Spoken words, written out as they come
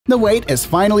The wait is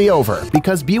finally over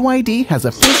because BYD has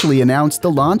officially announced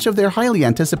the launch of their highly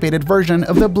anticipated version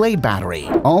of the Blade Battery,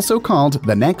 also called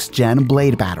the next-gen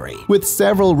Blade Battery. With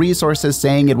several resources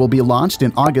saying it will be launched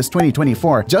in August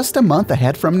 2024, just a month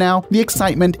ahead from now, the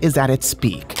excitement is at its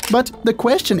peak. But the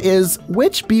question is,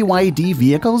 which BYD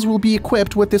vehicles will be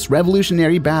equipped with this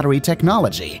revolutionary battery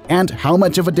technology? And how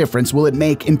much of a difference will it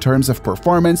make in terms of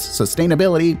performance,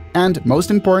 sustainability, and most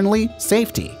importantly,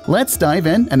 safety? Let's dive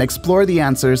in and explore the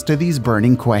answers to these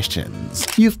burning questions.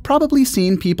 You've probably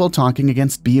seen people talking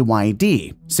against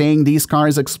BYD, saying these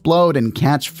cars explode and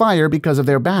catch fire because of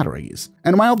their batteries.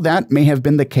 And while that may have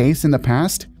been the case in the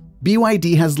past,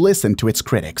 BYD has listened to its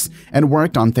critics and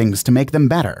worked on things to make them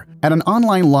better. At an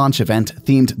online launch event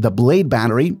themed the Blade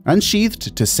Battery,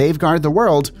 Unsheathed to Safeguard the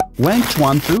World, Wang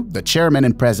Chuanfu, the chairman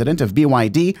and president of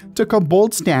BYD, took a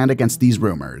bold stand against these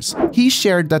rumors. He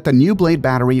shared that the new Blade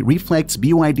Battery reflects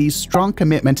BYD's strong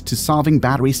commitment to solving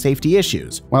battery safety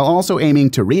issues, while also aiming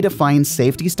to redefine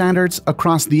safety standards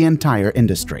across the entire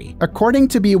industry. According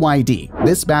to BYD,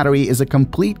 this battery is a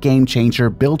complete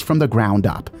game-changer built from the ground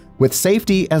up, with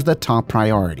safety as the top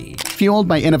priority. Fueled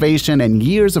by innovation and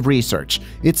years of research,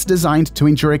 it's designed to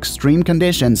endure extreme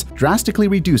conditions, drastically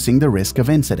reducing the risk of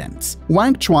incidents.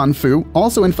 Wang Chuanfu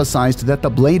also emphasized that the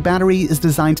Blade Battery is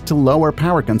designed to lower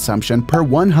power consumption per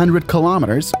 100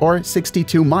 kilometers or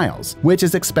 62 miles, which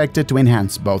is expected to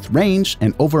enhance both range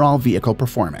and overall vehicle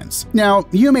performance. Now,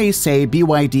 you may say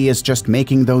BYD is just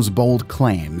making those bold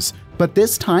claims, but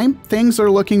this time, things are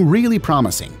looking really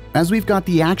promising, as we've got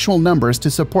the actual numbers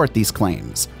to support these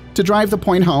claims. To drive the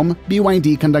point home,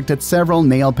 BYD conducted several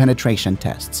nail penetration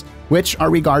tests, which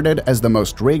are regarded as the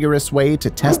most rigorous way to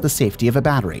test the safety of a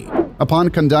battery. Upon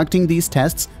conducting these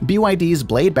tests, BYD's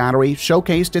Blade Battery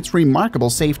showcased its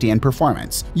remarkable safety and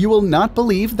performance. You will not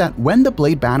believe that when the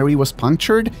Blade Battery was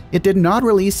punctured, it did not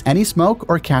release any smoke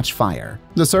or catch fire.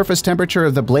 The surface temperature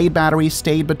of the Blade Battery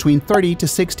stayed between 30 to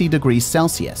 60 degrees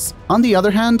Celsius. On the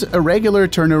other hand, a regular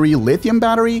ternary lithium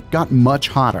battery got much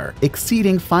hotter,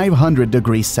 exceeding 500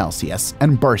 degrees Celsius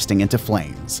and bursting into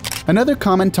flames. Another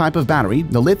common type of battery,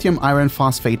 the lithium iron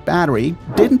phosphate battery,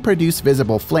 didn't produce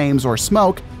visible flames or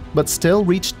smoke, but still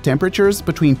reached temperatures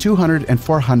between 200 and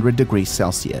 400 degrees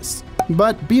Celsius.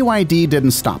 But BYD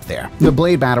didn't stop there. The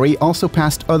Blade Battery also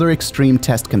passed other extreme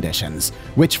test conditions,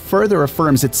 which further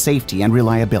affirms its safety and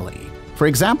reliability. For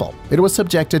example, it was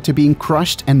subjected to being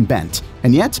crushed and bent,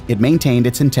 and yet it maintained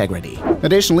its integrity.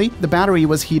 Additionally, the battery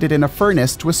was heated in a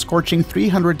furnace to a scorching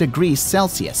 300 degrees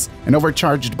Celsius and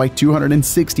overcharged by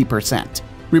 260%.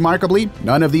 Remarkably,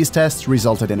 none of these tests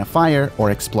resulted in a fire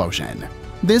or explosion.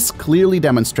 This clearly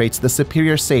demonstrates the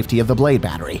superior safety of the Blade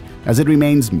Battery, as it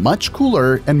remains much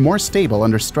cooler and more stable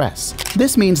under stress.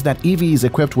 This means that EVs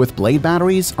equipped with Blade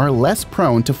Batteries are less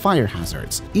prone to fire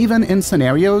hazards, even in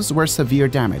scenarios where severe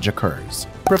damage occurs.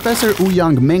 Professor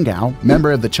Ouyang Mingao,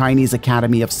 member of the Chinese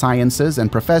Academy of Sciences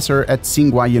and professor at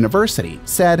Tsinghua University,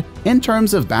 said, "In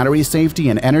terms of battery safety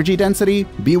and energy density,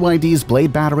 BYD's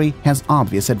Blade Battery has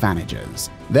obvious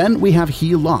advantages." Then we have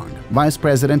He Long, vice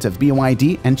president of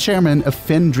BYD and chairman of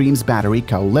FinDreams Battery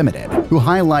Co. Limited, who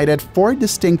highlighted 4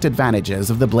 distinct advantages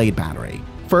of the Blade Battery.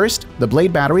 First, the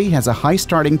Blade Battery has a high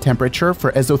starting temperature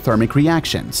for exothermic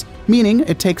reactions, meaning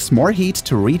it takes more heat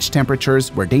to reach temperatures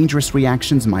where dangerous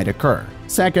reactions might occur.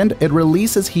 Second, it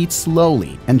releases heat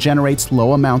slowly and generates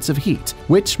low amounts of heat,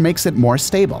 which makes it more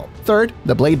stable. Third,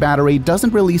 the Blade Battery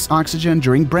doesn't release oxygen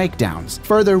during breakdowns,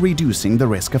 further reducing the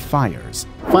risk of fires.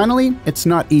 Finally, it's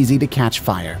not easy to catch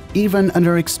fire, even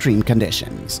under extreme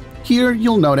conditions. Here,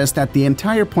 you'll notice that the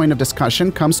entire point of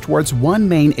discussion comes towards one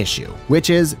main issue, which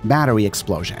is battery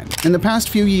explosion. In the past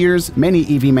few years, many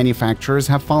EV manufacturers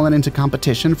have fallen into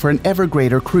competition for an ever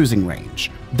greater cruising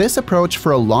range. This approach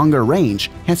for a longer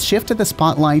range has shifted the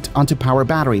spotlight onto power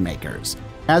battery makers.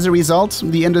 As a result,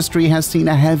 the industry has seen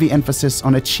a heavy emphasis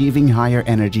on achieving higher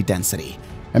energy density,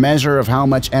 a measure of how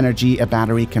much energy a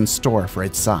battery can store for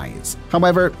its size.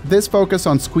 However, this focus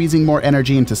on squeezing more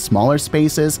energy into smaller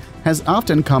spaces has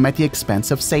often come at the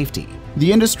expense of safety.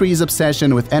 The industry's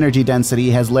obsession with energy density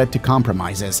has led to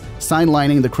compromises,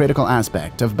 sidelining the critical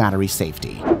aspect of battery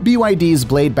safety. BYD's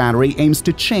Blade Battery aims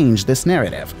to change this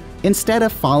narrative. Instead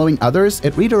of following others,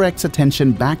 it redirects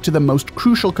attention back to the most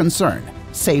crucial concern: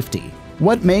 safety.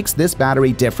 What makes this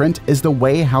battery different is the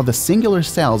way how the singular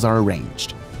cells are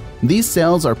arranged. These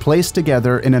cells are placed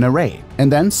together in an array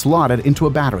and then slotted into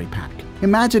a battery pack.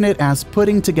 Imagine it as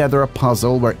putting together a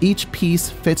puzzle where each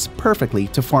piece fits perfectly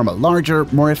to form a larger,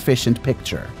 more efficient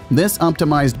picture. This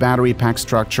optimized battery pack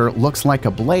structure looks like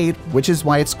a blade, which is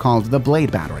why it's called the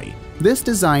Blade Battery. This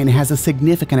design has a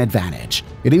significant advantage.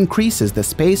 It increases the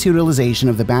space utilization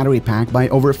of the battery pack by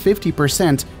over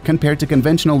 50% compared to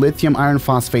conventional lithium iron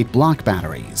phosphate block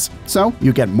batteries. So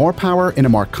you get more power in a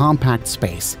more compact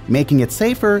space, making it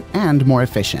safer and more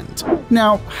efficient.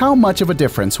 Now, how much of a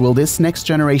difference will this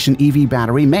next-generation EV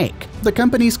battery make? The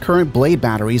company's current Blade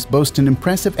batteries boast an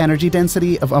impressive energy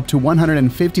density of up to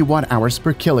 150 watt-hours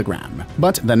per kilogram.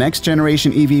 But the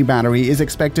next-generation EV battery is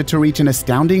expected to reach an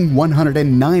astounding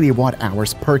 190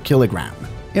 watt-hours per kilogram.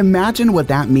 Imagine what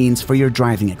that means for your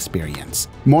driving experience.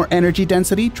 More energy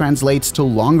density translates to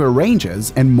longer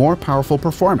ranges and more powerful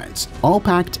performance, all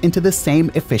packed into the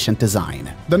same efficient design.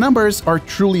 The numbers are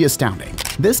truly astounding.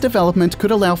 This development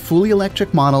could allow fully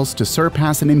electric models to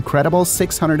surpass an incredible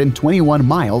 621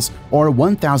 miles or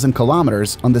 1,000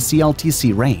 kilometers on the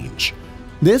CLTC range.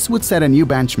 This would set a new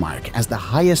benchmark as the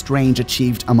highest range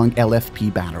achieved among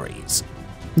LFP batteries.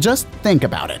 Just think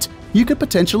about it. You could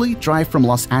potentially drive from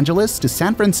Los Angeles to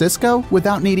San Francisco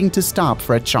without needing to stop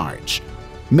for a charge.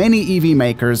 Many EV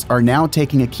makers are now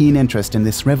taking a keen interest in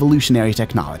this revolutionary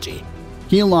technology.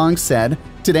 He long said,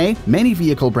 "Today, many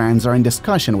vehicle brands are in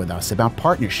discussion with us about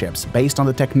partnerships based on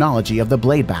the technology of the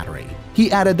Blade battery." He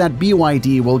added that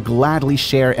BYD will gladly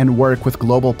share and work with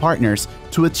global partners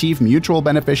to achieve mutual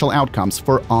beneficial outcomes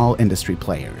for all industry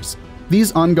players.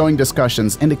 These ongoing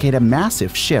discussions indicate a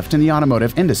massive shift in the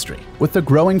automotive industry, with the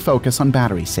growing focus on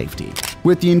battery safety.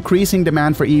 With the increasing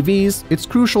demand for EVs, it's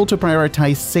crucial to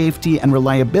prioritize safety and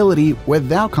reliability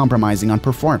without compromising on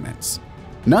performance.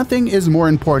 Nothing is more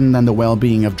important than the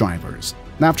well-being of drivers.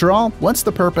 After all, what's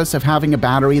the purpose of having a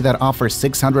battery that offers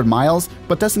 600 miles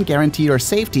but doesn't guarantee your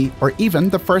safety or even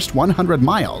the first 100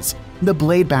 miles? The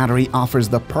Blade battery offers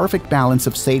the perfect balance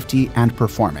of safety and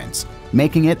performance,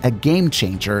 making it a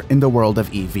game-changer in the world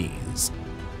of EVs.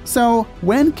 So,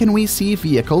 when can we see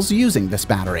vehicles using this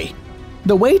battery?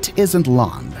 The wait isn't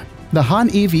long. The Han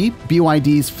EV,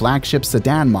 BYD's flagship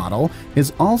sedan model,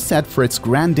 is all set for its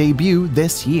grand debut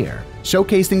this year,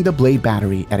 showcasing the Blade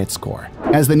battery at its core.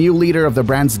 As the new leader of the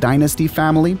brand's Dynasty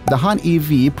family, the Han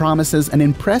EV promises an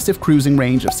impressive cruising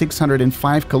range of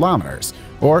 605 kilometers,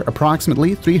 or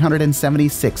approximately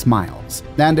 376 miles.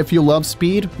 And if you love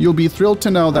speed, you'll be thrilled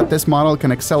to know that this model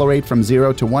can accelerate from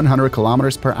 0 to 100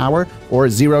 kilometers per hour or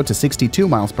 0 to 62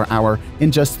 miles per hour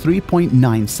in just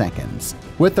 3.9 seconds.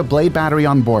 With the Blade battery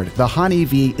on board, the Han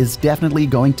EV is definitely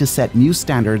going to set new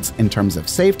standards in terms of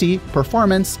safety,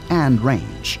 performance, and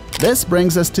range. This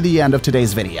brings us to the end of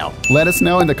today's video. Let us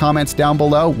know in the comments down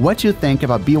below what you think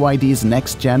about BYD's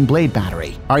next-gen Blade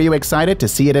battery. Are you excited to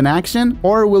see it in action,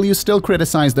 or will you still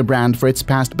criticize the brand for its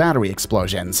past battery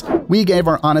explosions? We gave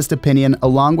our honest opinion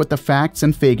along with the facts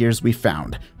and figures we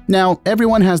found. Now,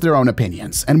 everyone has their own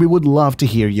opinions, and we would love to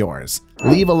hear yours.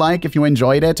 Leave a like if you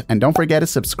enjoyed it, and don't forget to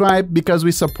subscribe because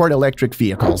we support electric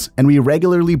vehicles, and we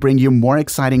regularly bring you more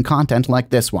exciting content like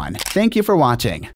this one. Thank you for watching.